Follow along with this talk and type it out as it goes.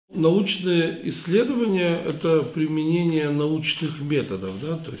Научные исследования – это применение научных методов,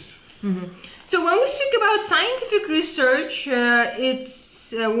 да, то есть. So when we speak about scientific research,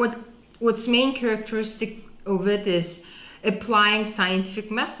 it's what's main characteristic of it is applying scientific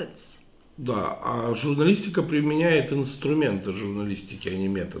methods. Да, а журналистика применяет инструменты журналистики, а не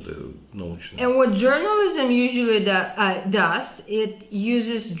методы научные. And what journalism usually does, it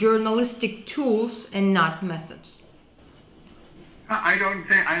uses journalistic tools and not methods. I don't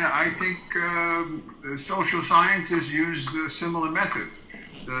think. I think social scientists use similar methods.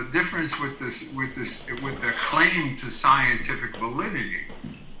 The difference with the claim to scientific validity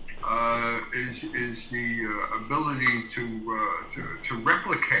is the ability to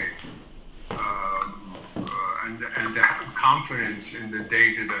replicate and to have confidence in the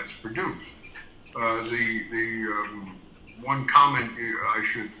data that's produced. The one comment I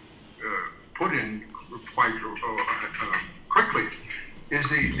should put in quite quickly is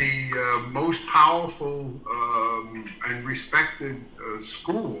the most powerful and respected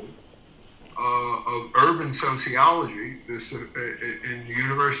school of urban sociology in the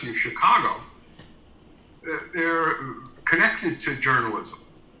University of Chicago. They're connected to journalism.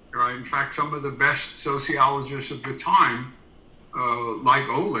 Right? In fact, some of the best sociologists of the time, like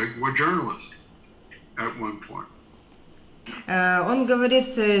Oleg, were journalists at one point. Он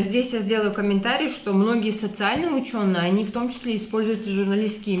говорит, здесь я сделаю комментарий, что многие социальные ученые, они в том числе используют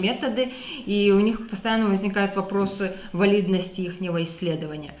журналистские методы, и у них постоянно возникают вопросы валидности ихнего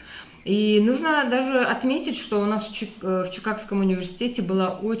исследования. И нужно даже отметить, что у нас в Чикагском университете был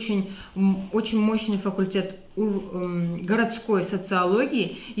очень мощный факультет городской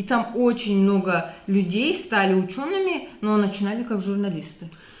социологии, и там очень много людей стали учеными, но начинали как журналисты.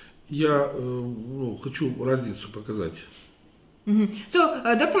 Я хочу разницу показать. So,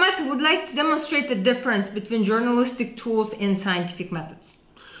 Dr. Matz would like to demonstrate the difference between journalistic tools and scientific methods.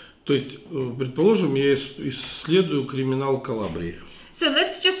 То есть, предположим, я исследую криминал Калабрии. So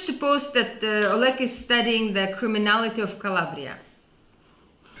let's just suppose that Oleg is studying the criminality of Calabria.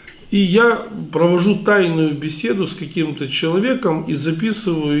 И я провожу тайную беседу с каким-то человеком и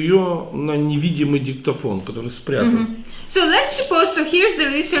записываю ее на невидимый диктофон, который спрятан. So let's suppose, so here's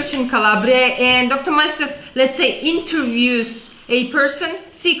the research in Calabria, and Dr. Maltsev, let's say, interviews a person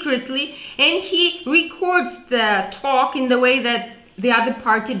secretly, and he records the talk in the way that the other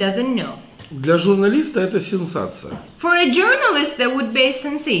party doesn't know. Для журналиста это сенсация. For a journalist, that would be a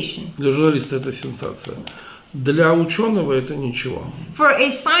sensation. Для журналиста это сенсация. Для ученого это ничего. For a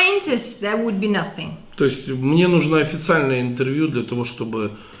scientist, that would be nothing. То есть мне нужно официальное интервью для того,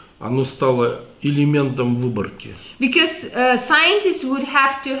 чтобы оно стало элементом выборки. Because scientists would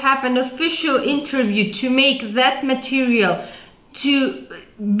have to have an official interview to make that material to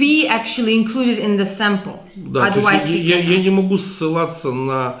be actually included in the sample. Да, Otherwise, то есть я не могу ссылаться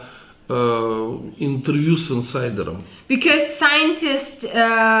на интервью с инсайдером. Because scientist,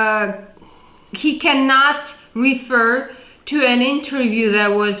 he cannot refer to an interview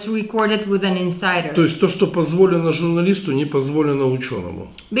that was recorded with an insider. То есть то, что позволено журналисту, не позволено ученому.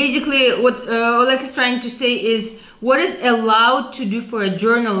 Basically, what Oleg is trying to say is what is allowed to do for a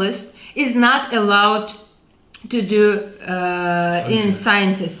journalist is not allowed to do in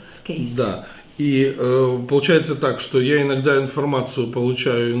scientist's case. Да. И получается так, что я иногда информацию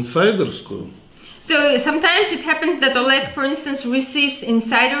получаю инсайдерскую. So sometimes it happens that Oleg, for instance, receives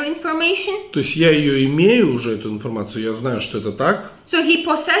insider information. То есть я ее имею уже, эту информацию, я знаю, что это так. So he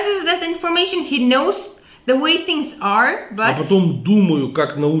possesses that information, he knows the way things are, but... А потом думаю,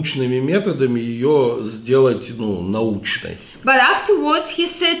 как научными методами ее сделать, научной. But afterwards he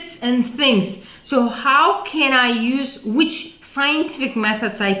sits and thinks, so how can I use, which scientific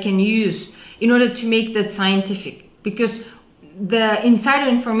methods I can use in order to make that scientific? Because the insider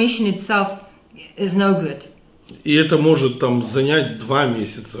information itself is no good. И это может занять 2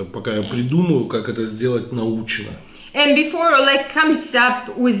 месяца, пока я придумаю, как это сделать научно. And before Oleg comes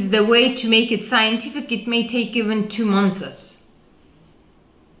up with the way to make it scientific, it may take even 2 months.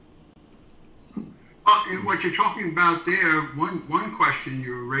 What you're talking about there, one question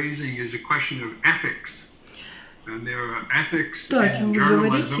you're raising is a question of ethics. And there are ethics То, о чем in вы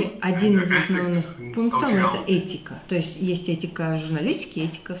говорите, journalism, один and из основных ethics in пунктов – это sociology. этика. То есть есть этика в журналистике,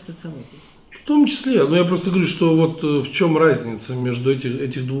 этика в социологии. В том числе, но я просто говорю, что вот в чем разница между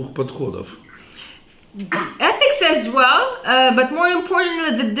этих двух подходов. Ethics as well, but more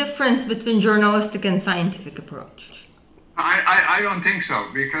importantly, the difference between journalistic and scientific approach. I don't think so,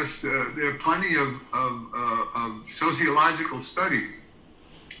 because there are plenty of sociological studies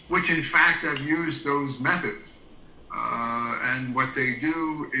which in fact have used those methods. And what they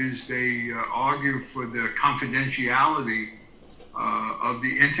do is they argue for the confidentiality of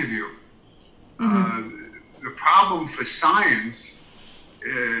the interview. The problem for science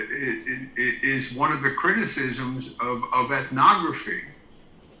is one of the criticisms of ethnography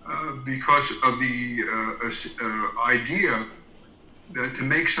because of the idea that to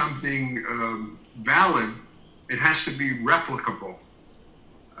make something valid, it has to be replicable.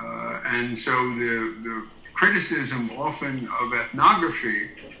 And so the criticism often of ethnography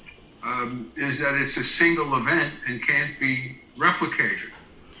is that it's a single event and can't be replicated.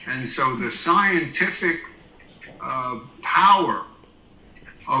 And so the scientific power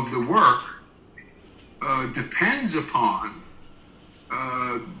of the work depends upon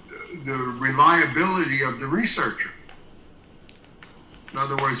the reliability of the researcher. In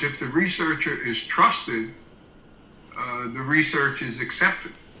other words, if the researcher is trusted, the research is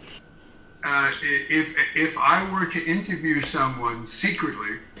accepted. If I were to interview someone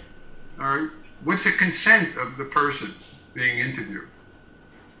secretly, all right, with the consent of the person being interviewed,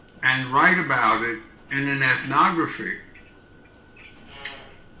 and write about it in an ethnography,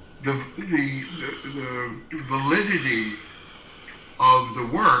 the validity of the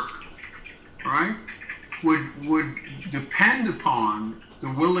work, right, would depend upon the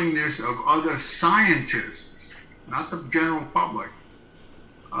willingness of other scientists, not the general public,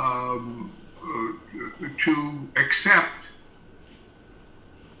 to accept,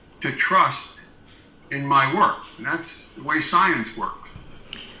 to trust in my work. And that's the way science works.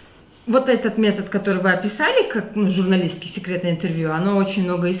 Вот этот метод, который вы описали, как журналистский секретное интервью, оно очень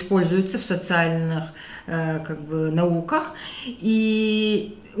много используется в социальных науках.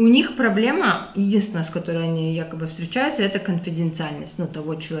 И у них проблема, единственная, с которой они якобы встречаются, это конфиденциальность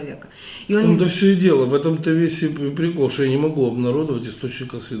того человека. И он... Да все и дело, в этом-то весь и прикол, что я не могу обнародовать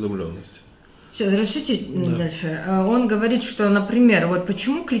источник осведомленности. Все, разрешите дальше. Он говорит, что, например, вот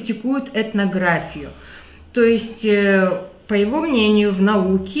почему критикуют этнографию. То есть, по его мнению, в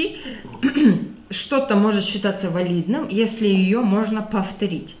науке что-то может считаться валидным, если ее можно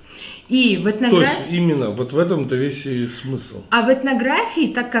повторить. И в этнографии... То есть именно вот в этом-то весь и смысл. А в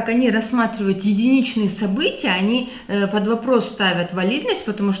этнографии, так как они рассматривают единичные события, они под вопрос ставят валидность,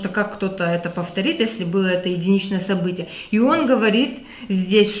 потому что как кто-то это повторит, если было это единичное событие. И он говорит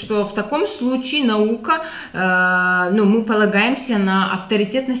здесь, что в таком случае наука, мы полагаемся на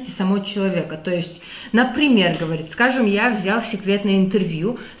авторитетности самого человека. То есть, например, говорит, скажем, я взял секретное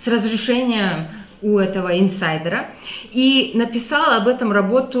интервью с разрешения у этого инсайдера и написала об этом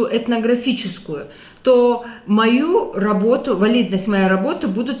работу этнографическую, то мою работу, валидность моей работы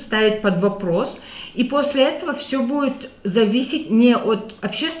будут ставить под вопрос, и после этого все будет зависеть не от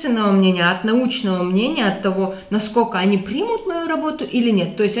общественного мнения, а от научного мнения, от того, насколько они примут мою работу или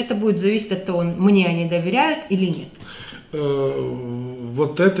нет. То есть это будет зависеть от того, мне они доверяют или нет.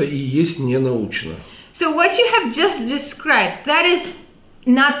 Вот это и есть не научно. So what you have just described, that is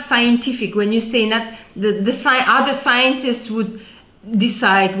not scientific. When you say not the other scientists would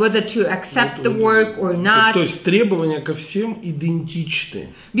decide whether to accept the work or not. То есть требования ко всем идентичны.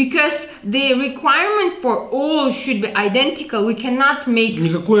 Because the requirement for all should be identical. We cannot make.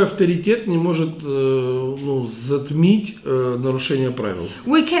 Никакой авторитет не может затмить нарушение правил.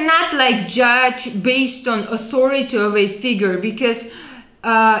 We cannot judge based on authority of a figure, because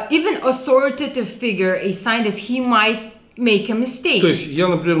even authoritative figure, a scientist, he might make a mistake. То есть я,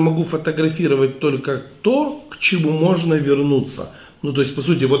 например, могу фотографировать только то, к чему можно вернуться. То есть, по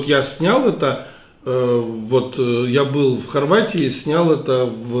сути, вот я снял это, я был в Хорватии, снял это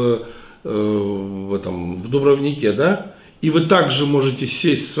в Дубровнике, да? И вы также можете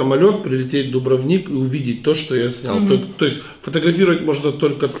сесть в самолет, прилететь в Дубровник и увидеть то, что я снял. То есть фотографировать можно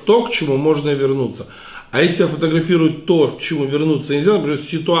только то, к чему можно вернуться. А если я фотографирую то, к чему вернуться нельзя, например,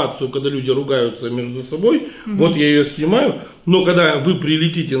 ситуацию, когда люди ругаются между собой, вот я ее снимаю, но когда вы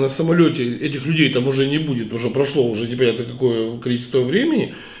прилетите на самолете, этих людей там уже не будет, уже прошло уже непонятно какое количество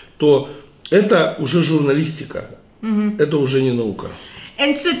времени, то это уже журналистика, это уже не наука.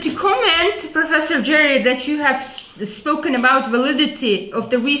 And so to comment, Professor Jerry, that you have spoken about validity of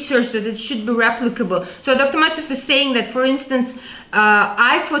the research, that it should be replicable. So Dr. Matsev is saying that, for instance,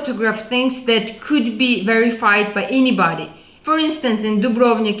 I photograph things that could be verified by anybody. For instance, in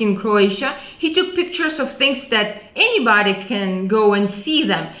Dubrovnik in Croatia, he took pictures of things that anybody can go and see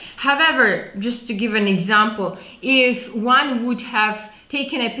them. However, just to give an example, if one would have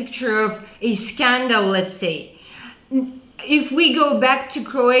taken a picture of a scandal, let's say, if we go back to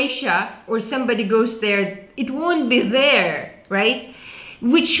Croatia or somebody goes there, it won't be there, right?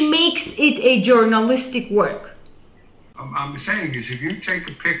 Which makes it a journalistic work. I'm saying is if you take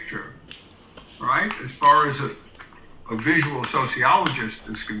a picture, right, as far as a visual sociologist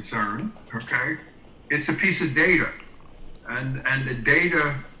is concerned, okay, it's a piece of data. and the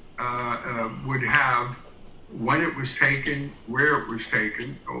data would have when it was taken, where it was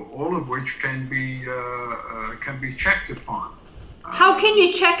taken, all of which can be checked upon. How can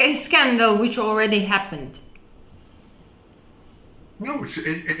you check a scandal which already happened? No,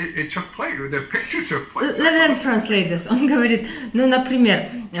 it took place. The picture took place. Let me translate this. Он говорит, ну,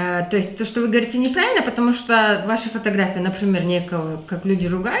 например, то есть то, что вы говорите, неправильно, потому что ваши фотографии, например, некого, как люди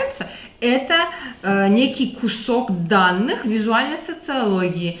ругаются, это некий кусок данных визуальной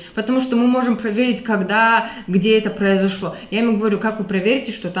социологии, потому что мы можем проверить, когда, где это произошло. Я ему говорю, как вы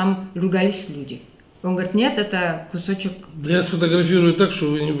проверите, что там ругались люди? Он говорит, нет, это кусочек. Я сфотографирую так,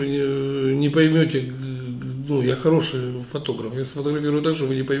 что вы не поймете. Ну, я хороший фотограф. Я сфотографирую так, что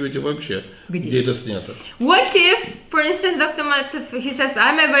вы не поймете вообще, где это снято. What if, for instance, Dr. Matsev, he says,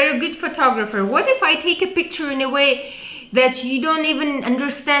 I'm a very good photographer. What if I take a picture in a way that you don't even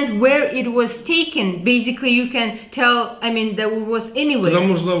understand where it was taken? Basically, you can tell, I mean, that it was anywhere. Тогда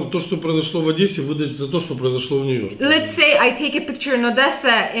можно то, что произошло в Одессе, выдать за то, что произошло в Нью-Йорке. Let's say I take a picture in Odessa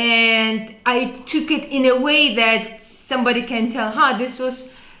and I took it in a way that somebody can tell, this was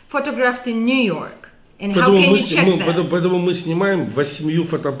photographed in New York. And how can you check that? Поэтому мы снимаем 8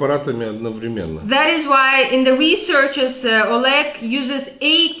 фотоаппаратами одновременно. That is why in the researches, Oleg uses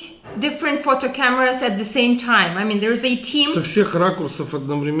 8 different photo cameras at the same time. I mean, there's a team. Со всех ракурсов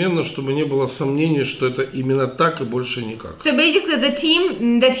одновременно, чтобы не было сомнений, что это именно так и больше никак. So basically, the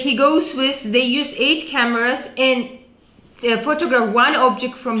team that he goes with, they use 8 cameras and photograph one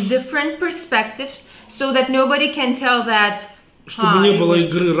object from different perspectives, so that nobody can tell that. Чтобы не было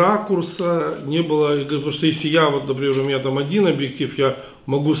игры ракурса, не было игры, потому что если я, вот, например, у меня там один объектив, я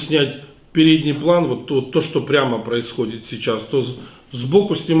могу снять передний план, вот то, что прямо происходит сейчас, то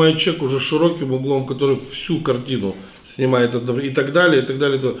сбоку снимает человек уже широким углом, который всю картину снимает и так далее, и так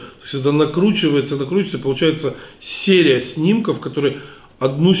далее. То есть это накручивается, получается серия снимков, которые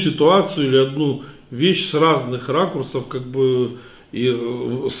одну ситуацию или одну вещь с разных ракурсов как бы и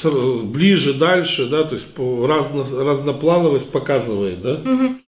ближе, дальше, да, то есть разноплановость показывает, да.